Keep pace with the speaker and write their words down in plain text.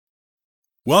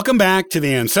Welcome back to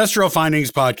the Ancestral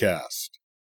Findings Podcast.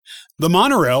 The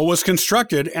monorail was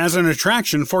constructed as an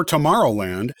attraction for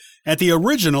Tomorrowland at the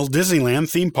original Disneyland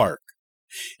theme park.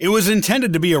 It was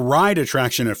intended to be a ride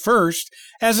attraction at first,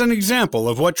 as an example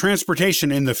of what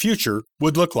transportation in the future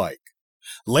would look like.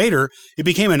 Later, it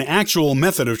became an actual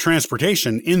method of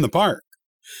transportation in the park.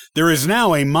 There is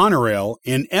now a monorail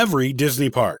in every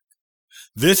Disney park.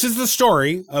 This is the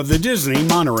story of the Disney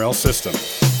monorail system.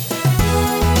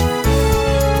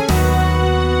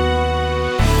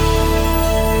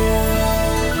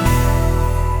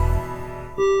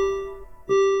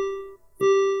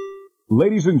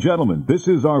 Ladies and gentlemen, this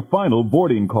is our final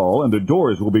boarding call and the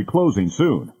doors will be closing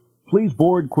soon. Please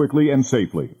board quickly and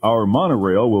safely. Our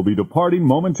monorail will be departing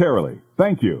momentarily.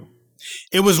 Thank you.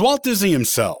 It was Walt Disney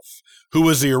himself who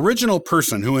was the original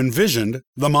person who envisioned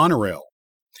the monorail.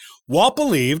 Walt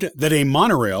believed that a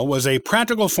monorail was a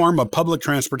practical form of public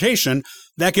transportation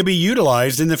that could be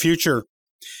utilized in the future.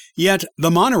 Yet,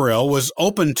 the monorail was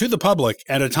open to the public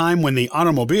at a time when the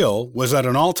automobile was at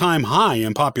an all-time high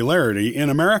in popularity in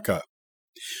America.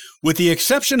 With the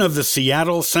exception of the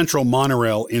Seattle Central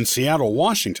Monorail in Seattle,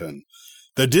 Washington,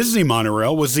 the Disney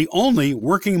monorail was the only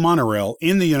working monorail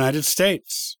in the United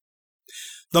States.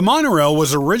 The monorail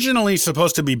was originally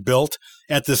supposed to be built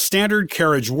at the Standard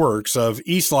Carriage Works of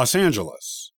East Los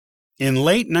Angeles. In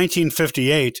late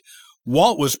 1958,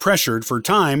 Walt was pressured for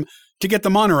time to get the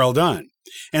monorail done,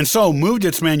 and so moved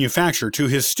its manufacture to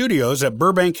his studios at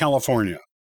Burbank, California.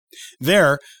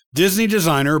 There, Disney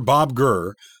designer Bob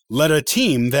Gurr led a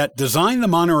team that designed the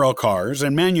monorail cars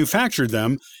and manufactured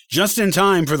them just in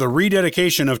time for the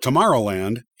rededication of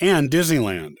Tomorrowland and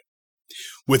Disneyland.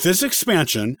 With this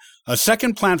expansion, a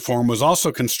second platform was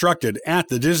also constructed at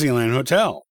the Disneyland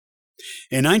Hotel.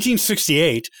 In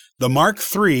 1968, the Mark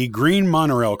III green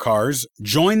monorail cars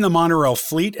joined the monorail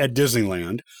fleet at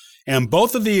Disneyland, and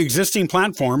both of the existing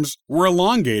platforms were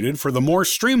elongated for the more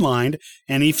streamlined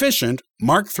and efficient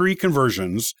Mark III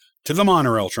conversions to the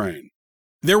monorail train.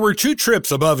 There were two trips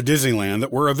above Disneyland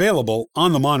that were available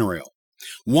on the monorail.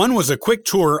 One was a quick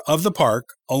tour of the park,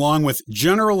 along with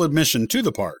general admission to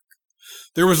the park.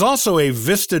 There was also a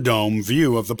Vista Dome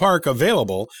view of the park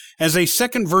available as a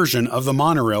second version of the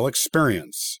monorail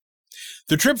experience.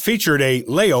 The trip featured a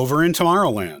layover in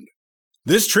Tomorrowland.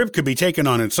 This trip could be taken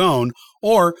on its own,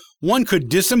 or one could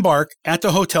disembark at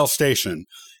the hotel station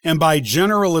and buy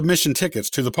general admission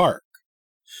tickets to the park.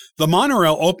 The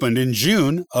monorail opened in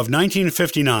June of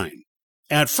 1959,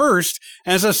 at first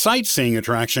as a sightseeing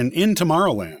attraction in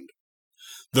Tomorrowland.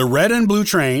 The red and blue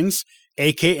trains,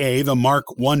 aka the Mark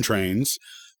I trains,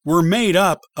 were made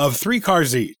up of 3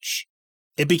 cars each.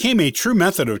 It became a true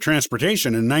method of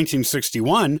transportation in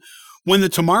 1961 when the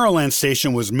Tomorrowland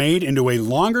station was made into a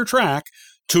longer track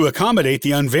to accommodate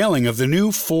the unveiling of the new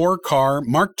 4-car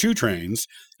Mark II trains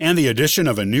and the addition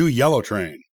of a new yellow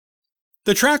train.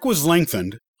 The track was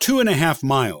lengthened 2.5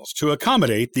 miles to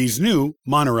accommodate these new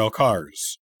monorail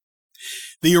cars.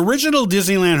 The original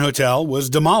Disneyland Hotel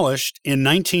was demolished in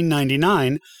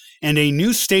 1999, and a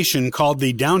new station called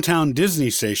the Downtown Disney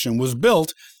Station was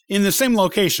built in the same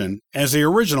location as the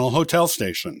original hotel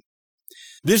station.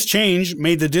 This change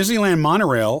made the Disneyland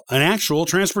monorail an actual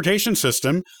transportation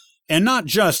system and not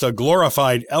just a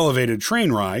glorified elevated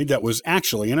train ride that was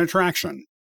actually an attraction.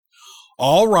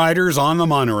 All riders on the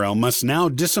monorail must now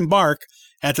disembark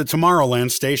at the Tomorrowland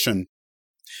station.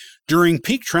 During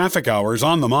peak traffic hours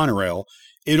on the monorail,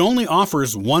 it only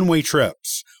offers one-way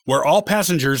trips, where all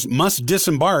passengers must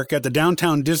disembark at the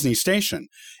Downtown Disney Station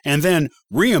and then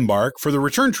re-embark for the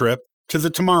return trip to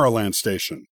the Tomorrowland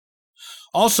station.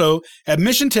 Also,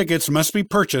 admission tickets must be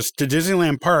purchased to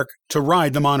Disneyland Park to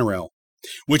ride the monorail,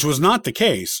 which was not the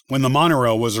case when the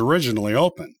monorail was originally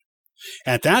opened.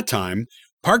 At that time,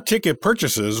 park ticket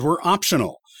purchases were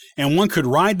optional, and one could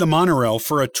ride the monorail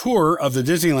for a tour of the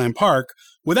Disneyland Park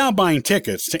without buying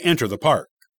tickets to enter the park.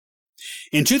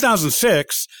 In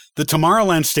 2006, the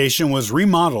Tomorrowland station was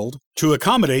remodeled to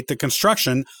accommodate the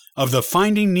construction of the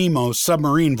Finding Nemo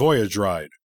submarine voyage ride.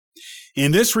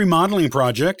 In this remodeling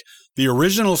project, the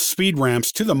original speed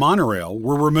ramps to the monorail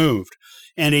were removed,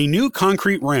 and a new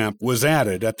concrete ramp was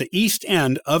added at the east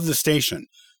end of the station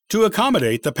to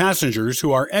accommodate the passengers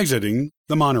who are exiting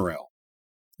the monorail.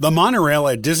 The monorail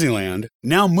at Disneyland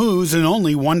now moves in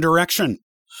only one direction.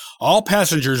 All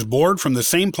passengers board from the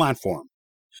same platform.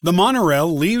 The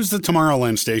monorail leaves the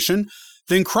Tomorrowland station,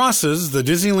 then crosses the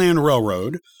Disneyland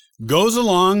Railroad, goes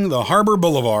along the Harbor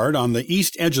Boulevard on the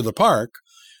east edge of the park,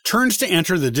 turns to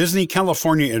enter the Disney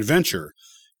California Adventure,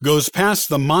 goes past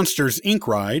the Monsters, Inc.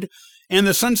 ride, and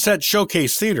the Sunset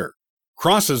Showcase Theater,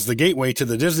 crosses the gateway to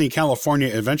the Disney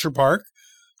California Adventure Park,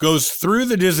 goes through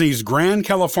the Disney's Grand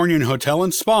Californian Hotel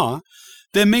and Spa,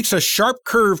 then makes a sharp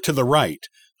curve to the right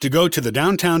to go to the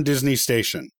downtown Disney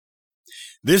station.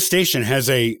 This station has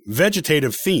a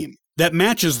vegetative theme that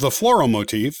matches the floral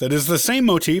motif that is the same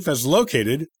motif as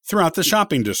located throughout the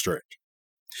shopping district.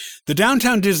 The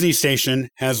downtown Disney station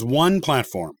has one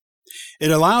platform.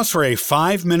 It allows for a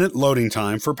 5-minute loading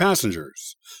time for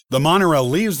passengers. The monorail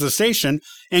leaves the station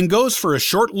and goes for a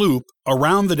short loop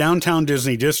around the downtown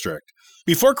Disney district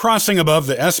before crossing above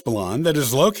the Esplanade that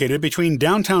is located between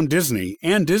downtown Disney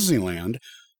and Disneyland.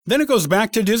 Then it goes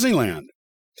back to Disneyland.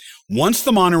 Once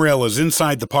the monorail is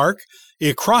inside the park,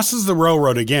 it crosses the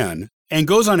railroad again and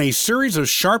goes on a series of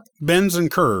sharp bends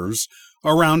and curves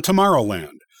around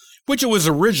Tomorrowland, which it was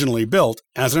originally built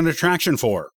as an attraction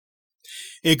for.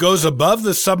 It goes above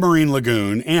the submarine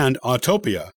lagoon and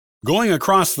Autopia, going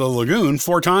across the lagoon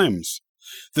 4 times.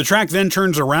 The track then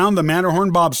turns around the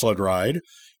Matterhorn bobsled ride,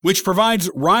 which provides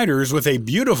riders with a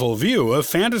beautiful view of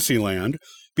Fantasyland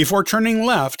before turning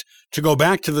left to go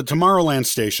back to the Tomorrowland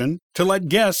station to let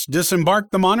guests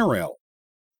disembark the monorail.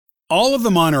 All of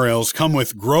the monorails come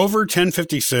with Grover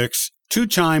 1056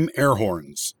 2-chime air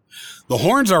horns. The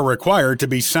horns are required to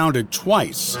be sounded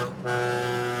twice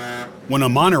when a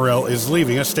monorail is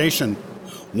leaving a station.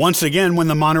 Once again when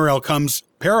the monorail comes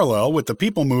parallel with the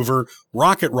People Mover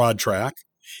rocket rod track,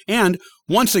 and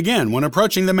once again when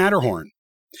approaching the Matterhorn.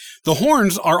 The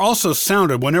horns are also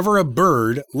sounded whenever a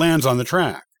bird lands on the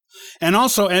track, and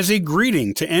also as a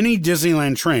greeting to any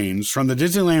Disneyland trains from the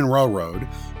Disneyland Railroad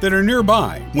that are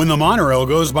nearby when the monorail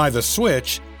goes by the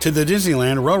switch to the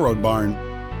Disneyland Railroad Barn.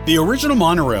 The original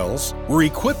monorails were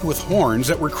equipped with horns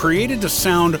that were created to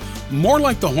sound more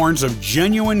like the horns of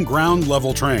genuine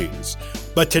ground-level trains,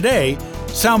 but today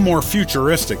sound more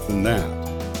futuristic than that.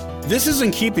 This is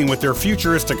in keeping with their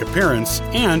futuristic appearance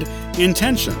and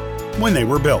intention when they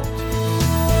were built.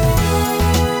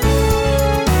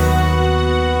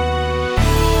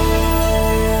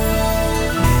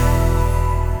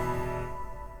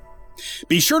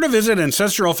 Be sure to visit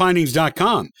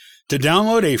ancestralfindings.com to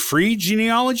download a free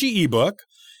genealogy ebook,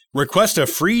 request a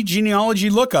free genealogy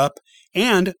lookup,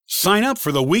 and sign up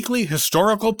for the weekly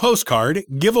historical postcard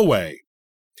giveaway.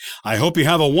 I hope you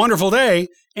have a wonderful day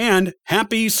and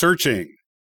happy searching.